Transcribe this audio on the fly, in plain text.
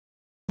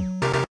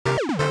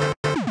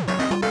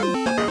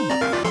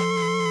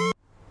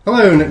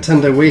Hello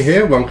Nintendo Wii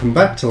here, welcome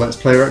back to Let's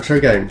Play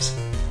Retro Games.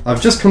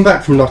 I've just come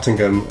back from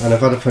Nottingham and I've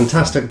had a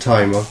fantastic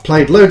time. I've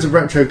played loads of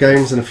retro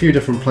games in a few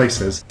different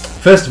places.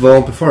 First of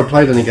all, before I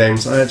played any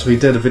games, I actually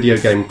did a video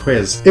game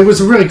quiz. It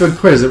was a really good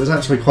quiz, it was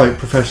actually quite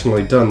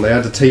professionally done. They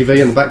had a TV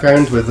in the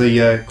background with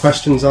the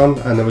questions on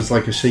and there was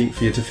like a sheet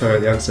for you to fill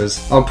out the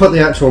answers. I'll put the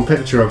actual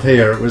picture up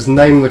here. It was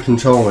name the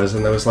controllers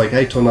and there was like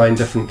 8 or 9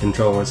 different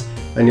controllers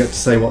and you had to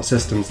say what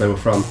systems they were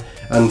from.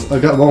 And I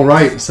got them all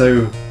right,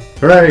 so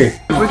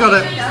hooray! We got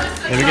it!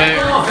 Here we go.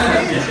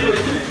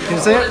 Can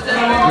you see it?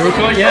 You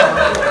record? Yeah.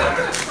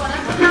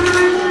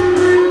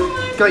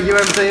 Got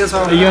UMD as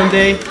well. A UMD.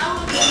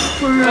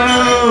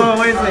 Oh,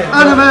 what is it?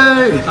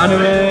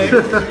 Anime!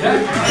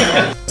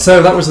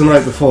 So that was the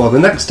night before. The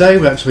next day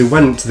we actually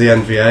went to the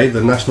NVA,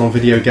 the National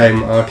Video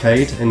Game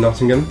Arcade in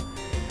Nottingham.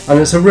 And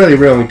it's a really,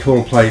 really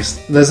cool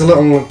place. There's a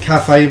little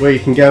cafe where you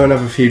can go and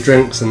have a few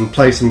drinks and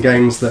play some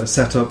games that are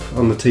set up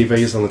on the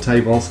TVs on the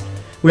tables.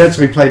 We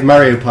actually played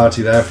Mario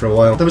Party there for a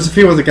while. There was a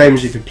few other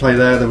games you could play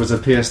there. There was a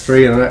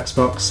PS3 and an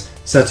Xbox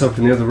set up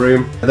in the other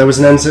room. There was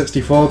an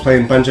N64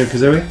 playing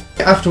Banjo-Kazooie.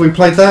 After we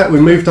played that, we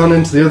moved on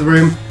into the other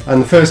room,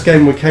 and the first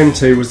game we came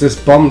to was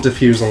this bomb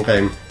defusal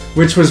game,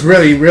 which was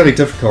really, really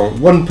difficult.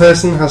 One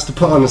person has to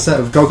put on a set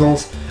of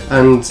goggles,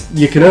 and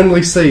you can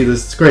only see the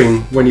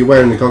screen when you're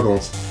wearing the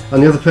goggles.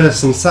 And the other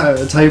person sat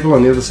at a table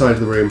on the other side of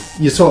the room.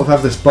 You sort of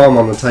have this bomb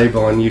on the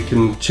table and you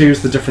can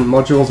choose the different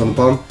modules on the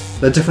bomb.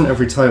 They're different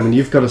every time and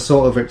you've got to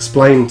sort of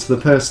explain to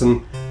the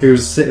person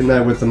who's sitting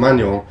there with the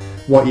manual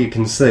what you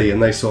can see,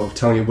 and they sort of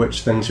tell you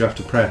which things you have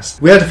to press.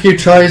 We had a few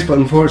tries, but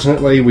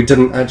unfortunately we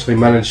didn't actually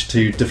manage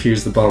to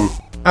defuse the bomb.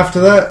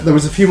 After that, there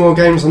was a few more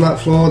games on that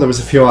floor. There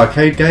was a few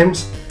arcade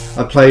games.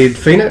 I played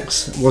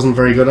Phoenix, wasn't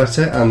very good at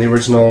it, and the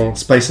original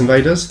Space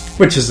Invaders,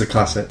 which is a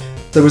classic.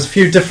 There was a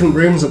few different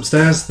rooms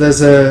upstairs.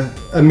 There's a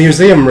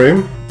museum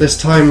room. This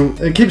time,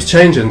 it keeps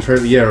changing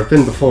throughout the year. I've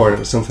been before and it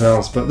was something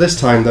else, but this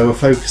time they were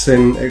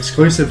focusing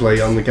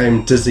exclusively on the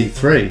game Dizzy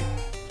 3.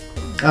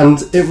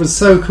 And it was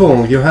so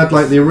cool. You had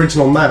like the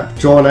original map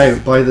drawn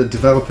out by the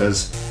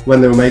developers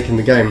when they were making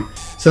the game.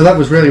 So that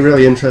was really,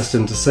 really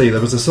interesting to see. There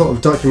was a sort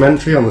of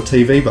documentary on the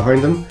TV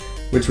behind them,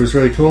 which was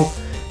really cool.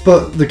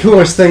 But the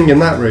coolest thing in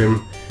that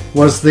room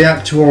was the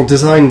actual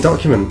design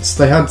documents.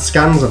 They had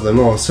scans of them,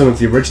 or some of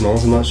the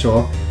originals, I'm not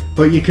sure,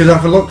 but you could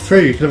have a look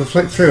through, you could have a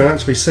flick through and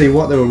actually see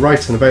what they were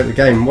writing about the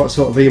game, what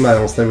sort of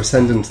emails they were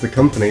sending to the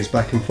companies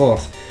back and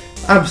forth.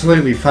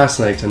 Absolutely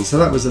fascinating, so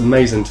that was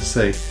amazing to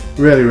see.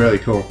 Really, really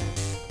cool.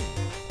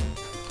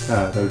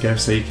 There we go,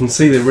 so you can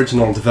see the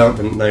original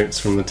development notes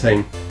from the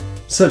team.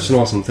 Such an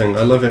awesome thing.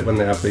 I love it when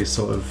they have these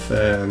sort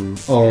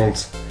of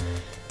old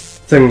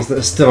things that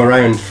are still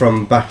around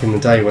from back in the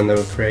day when they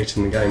were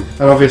creating the game.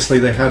 And obviously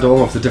they had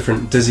all of the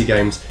different Dizzy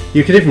games.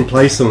 You could even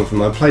play some of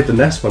them. I played the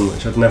NES one,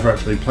 which I'd never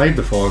actually played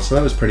before, so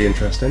that was pretty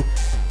interesting.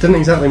 Didn't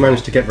exactly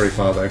manage to get very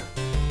far though.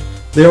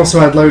 They also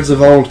had loads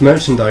of old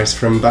merchandise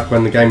from back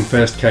when the game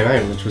first came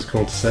out, which was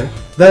cool to see.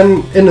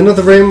 Then in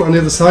another room on the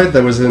other side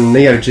there was a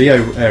Neo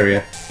Geo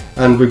area,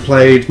 and we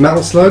played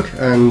Metal Slug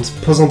and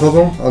Puzzle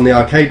Bubble on the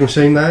arcade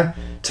machine there.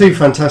 Two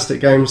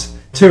fantastic games.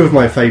 Two of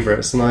my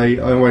favourites, and I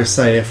always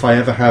say if I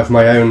ever have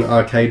my own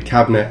arcade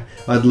cabinet,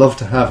 I'd love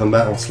to have a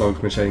Metal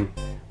Slug machine.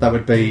 That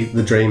would be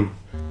the dream.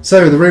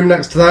 So the room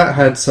next to that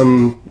had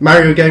some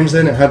Mario games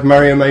in. It had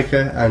Mario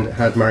Maker and it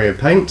had Mario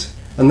Paint.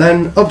 And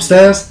then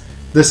upstairs,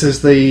 this is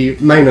the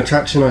main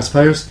attraction I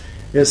suppose.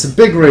 It's a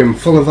big room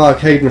full of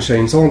arcade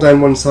machines, all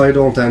down one side,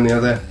 all down the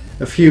other.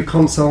 A few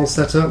consoles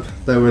set up.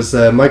 There was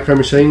Micro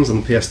Machines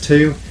on the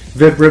PS2,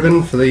 Vib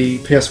Ribbon for the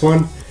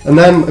PS1. And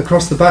then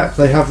across the back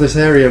they have this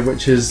area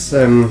which is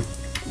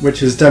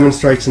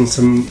demonstrating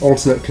some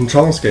alternate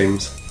control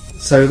schemes.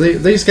 So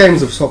these games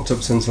have swapped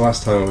up since the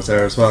last time I was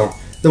there as well.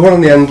 The one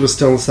on the end was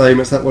still the same.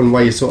 It's that one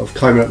where you sort of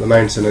climb up the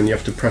mountain and you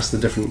have to press the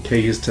different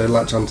keys to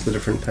latch onto the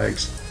different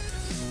pegs,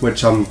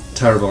 which I'm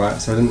terrible at,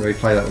 so I didn't really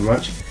play that one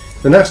much.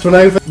 The next one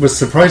over was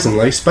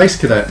surprisingly Space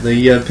Cadet,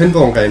 the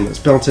pinball game that's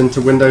built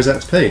into Windows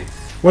XP.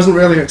 Wasn't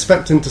really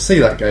expecting to see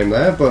that game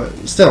there, but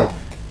still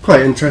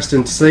quite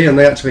interesting to see, and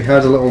they actually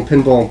had a little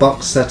pinball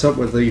box set up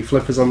with the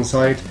flippers on the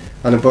side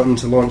and a button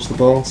to launch the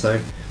ball, so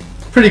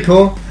pretty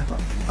cool.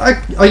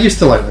 I used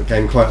to like that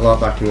game quite a lot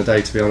back in the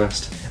day, to be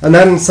honest. And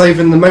then,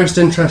 saving the most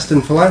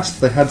interesting for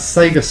last, they had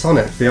Sega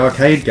Sonic, the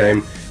arcade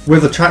game,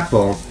 with a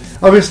trackball.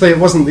 Obviously it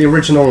wasn't the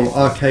original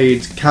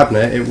arcade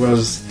cabinet, it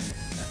was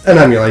an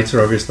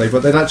emulator obviously,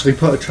 but they'd actually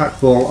put a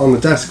trackball on the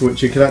desk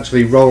which you could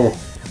actually roll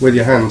with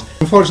your hand.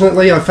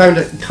 Unfortunately I found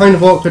it kind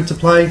of awkward to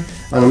play,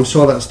 and I'm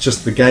sure that's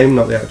just the game,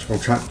 not the actual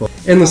trackball.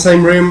 In the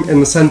same room, in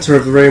the centre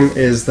of the room,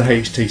 is the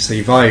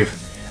HTC Vive.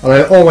 And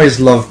I always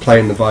love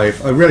playing the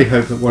Vive. I really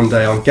hope that one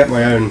day I'll get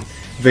my own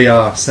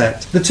VR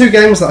set. The two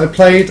games that I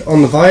played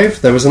on the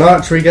Vive, there was an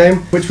archery game,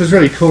 which was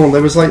really cool.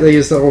 There was like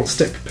these little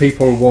stick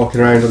people walking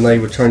around and they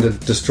were trying to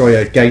destroy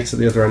a gate at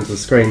the other end of the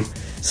screen.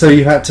 So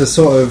you had to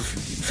sort of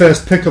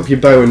first pick up your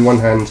bow in one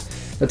hand,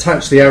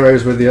 attach the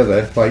arrows with the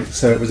other, like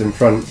so it was in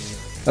front,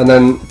 and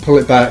then pull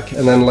it back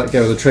and then let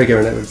go of the trigger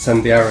and it would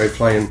send the arrow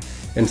flying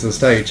into the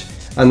stage.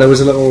 and there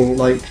was a little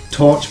like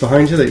torch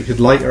behind you that you could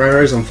light your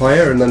arrows on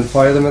fire and then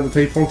fire them at the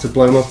people to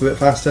blow them up a bit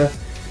faster.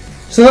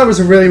 So that was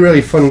a really,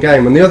 really fun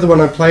game. And the other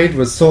one I played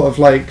was sort of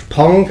like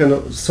Pong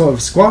and sort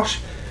of squash,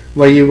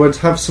 where you would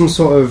have some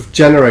sort of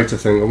generator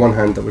thing on one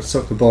hand that would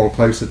suck the ball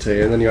closer to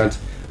you, and then you had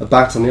a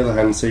bat on the other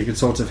hand so you could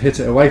sort of hit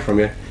it away from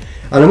you.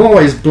 And I'm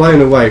always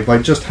blown away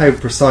by just how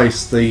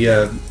precise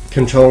the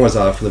controllers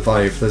are for the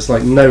Vive. There's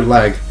like no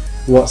lag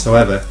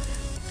whatsoever.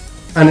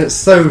 And it's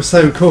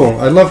so cool.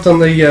 I loved on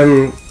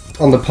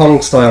the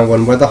Pong style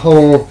one where the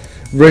whole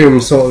room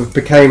sort of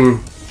became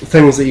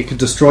things that you could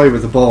destroy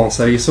with the ball.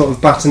 So you're sort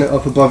of batting it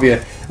up above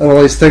you and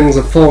all these things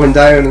are falling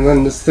down, and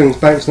then there's things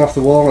bouncing off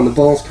the wall and the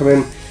balls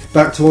coming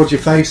back towards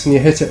your face and you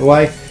hit it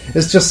away.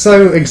 It's just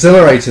so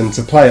exhilarating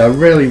to play. I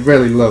really,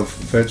 really love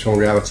virtual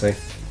reality.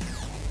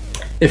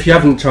 If you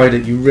haven't tried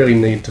it, you really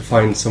need to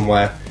find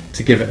somewhere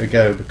to give it a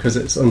go because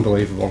it's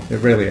unbelievable. It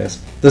really is.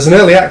 There's an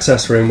early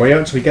access room where you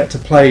actually get to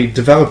play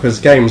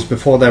developers' games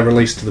before they're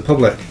released to the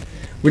public.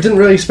 We didn't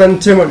really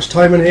spend too much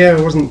time in here.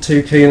 I wasn't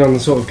too keen on the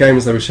sort of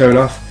games they were showing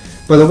off.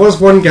 But there was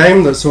one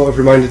game that sort of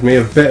reminded me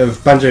of a bit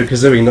of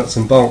Banjo-Kazooie nuts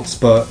and bolts,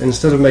 but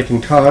instead of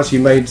making cars, you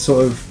made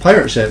sort of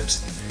pirate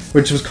ships,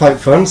 which was quite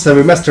fun. So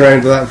we messed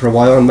around with that for a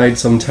while and made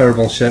some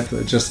terrible ship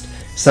that just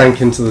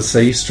sank into the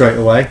sea straight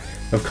away,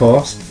 of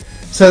course.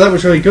 So that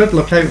was really good.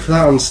 Look out for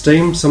that on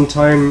Steam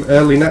sometime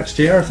early next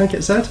year, I think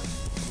it said.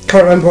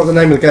 Can't remember what the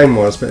name of the game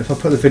was, but if I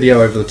put the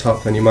video over the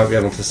top then you might be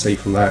able to see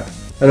from that.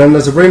 And then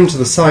there's a room to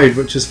the side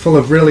which is full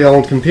of really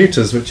old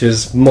computers, which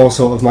is more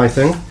sort of my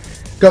thing.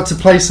 Got to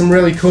play some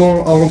really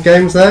cool old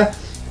games there.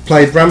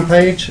 Played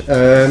Rampage,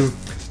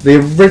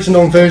 the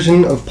original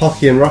version of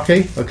Pocky and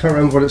Rocky. I can't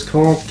remember what it's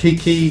called,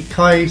 Kiki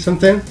Kai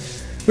something,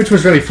 which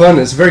was really fun.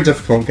 It's a very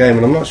difficult game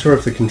and I'm not sure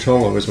if the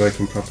controller was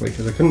working properly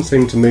because I couldn't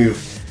seem to move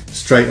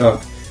straight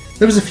up.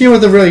 There was a few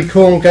other really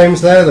cool games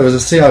there. There was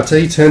a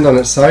CRT turned on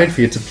its side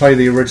for you to play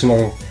the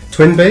original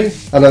Twin Bee,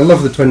 and I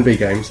love the Twin Bee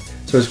games,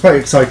 so I was quite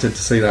excited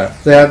to see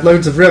that. They had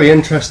loads of really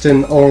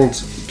interesting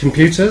old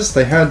computers.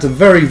 They had a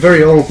very,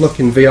 very old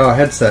looking VR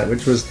headset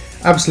which was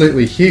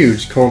absolutely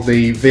huge called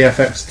the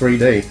VFX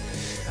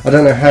 3D. I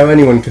don't know how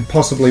anyone could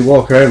possibly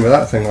walk around with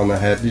that thing on their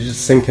head. You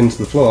just sink into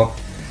the floor.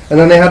 And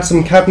then they had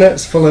some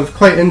cabinets full of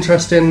quite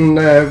interesting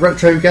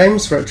retro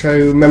games,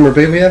 retro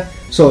memorabilia,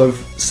 sort of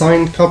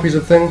signed copies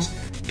of things,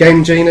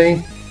 Game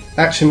Genie,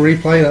 Action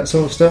Replay, that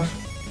sort of stuff.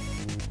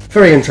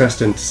 Very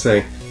interesting to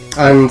see.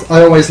 And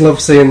I always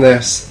love seeing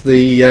this,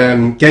 the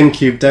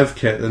GameCube dev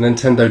kit, the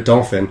Nintendo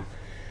Dolphin.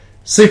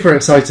 Super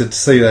excited to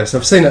see this.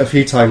 I've seen it a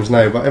few times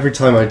now, but every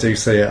time I do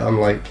see it I'm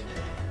like,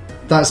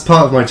 that's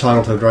part of my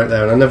childhood right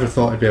there, and I never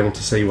thought I'd be able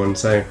to see one,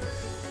 so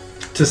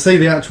to see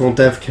the actual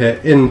dev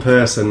kit in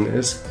person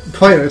is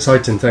quite an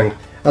exciting thing.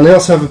 And they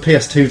also have a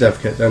PS2 dev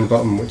kit down the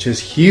bottom, which is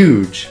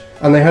huge.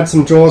 And they had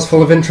some drawers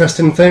full of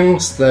interesting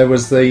things. There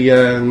was the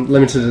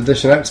limited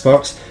edition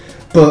Xbox,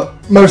 but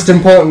most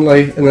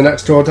importantly, in the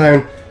next drawer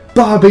down,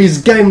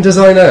 Barbie's Game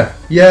Designer!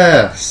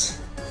 Yes!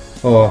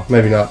 Or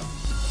maybe not.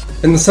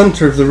 In the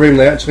centre of the room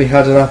they actually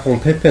had an Apple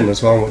Pippin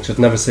as well, which I'd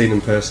never seen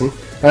in person.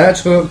 And it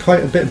actually looked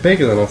quite a bit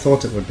bigger than I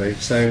thought it would be,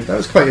 so that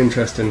was quite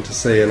interesting to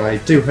see, and I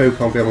do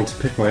hope I'll be able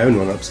to pick my own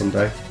one up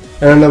someday.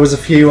 And then there was a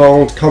few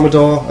old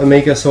Commodore,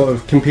 Amiga sort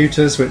of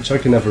computers, which I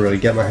could never really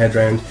get my head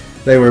around.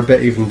 They were a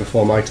bit even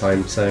before my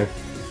time, so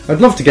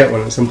I'd love to get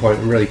one at some point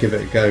and really give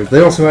it a go.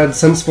 They also had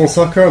Sensible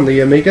Soccer on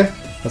the Amiga.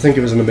 I think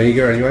it was an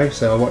Amiga anyway,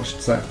 so I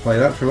watched Zach play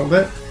that for a little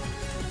bit.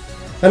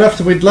 And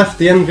after we'd left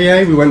the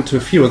NVA, we went to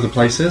a few other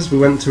places. We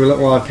went to a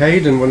little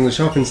arcade in one of the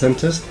shopping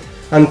centres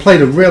and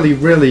played a really,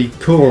 really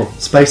cool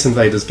Space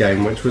Invaders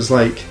game, which was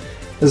like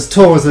as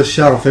tall as this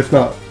shelf, if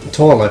not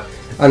taller.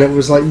 And it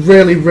was like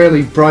really,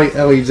 really bright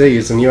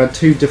LEDs, and you had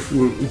two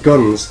different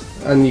guns,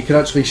 and you could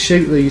actually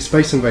shoot the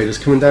Space Invaders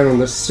coming down on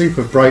this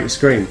super bright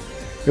screen.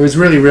 It was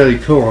really, really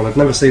cool, and I'd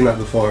never seen that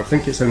before. I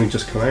think it's only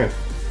just come out.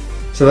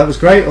 So that was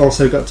great.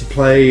 Also got to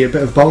play a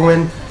bit of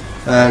bowling,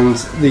 and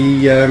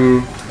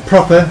the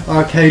proper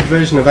arcade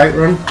version of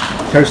Outrun,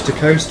 Coast to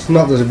Coast,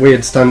 not the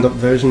weird stand-up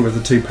version with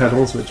the two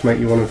pedals which make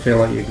you want to feel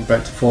like you're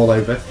about to fall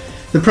over.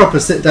 The proper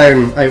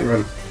sit-down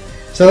Outrun.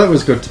 So that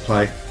was good to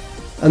play.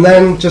 And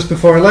then just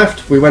before I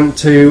left we went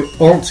to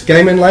Alt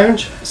Gaming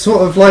Lounge,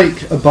 sort of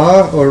like a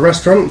bar or a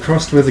restaurant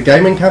crossed with a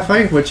gaming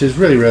cafe, which is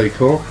really, really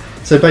cool.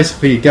 So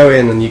basically you go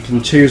in and you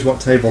can choose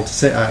what table to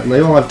sit at, and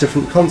they all have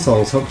different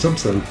consoles hooked up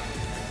to them.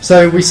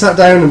 So we sat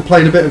down and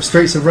played a bit of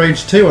Streets of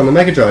Rage 2 on the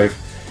Mega Drive,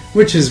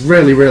 which is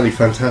really, really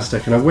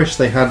fantastic, and I wish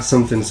they had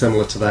something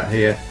similar to that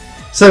here.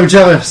 So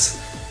jealous!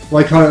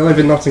 Why can't I live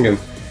in Nottingham?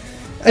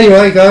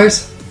 Anyway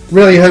guys,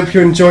 really hope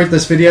you enjoyed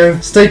this video.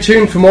 Stay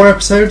tuned for more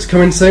episodes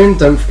coming soon,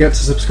 don't forget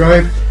to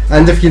subscribe,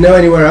 and if you know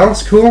anywhere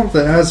else cool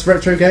that has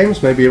retro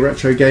games, maybe a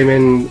retro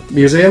gaming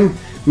museum,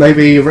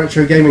 maybe a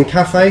retro gaming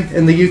cafe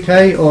in the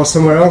UK or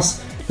somewhere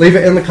else, leave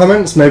it in the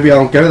comments. Maybe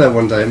I'll go there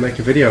one day and make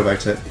a video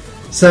about it.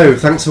 So,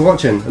 thanks for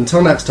watching.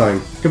 Until next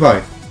time,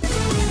 goodbye.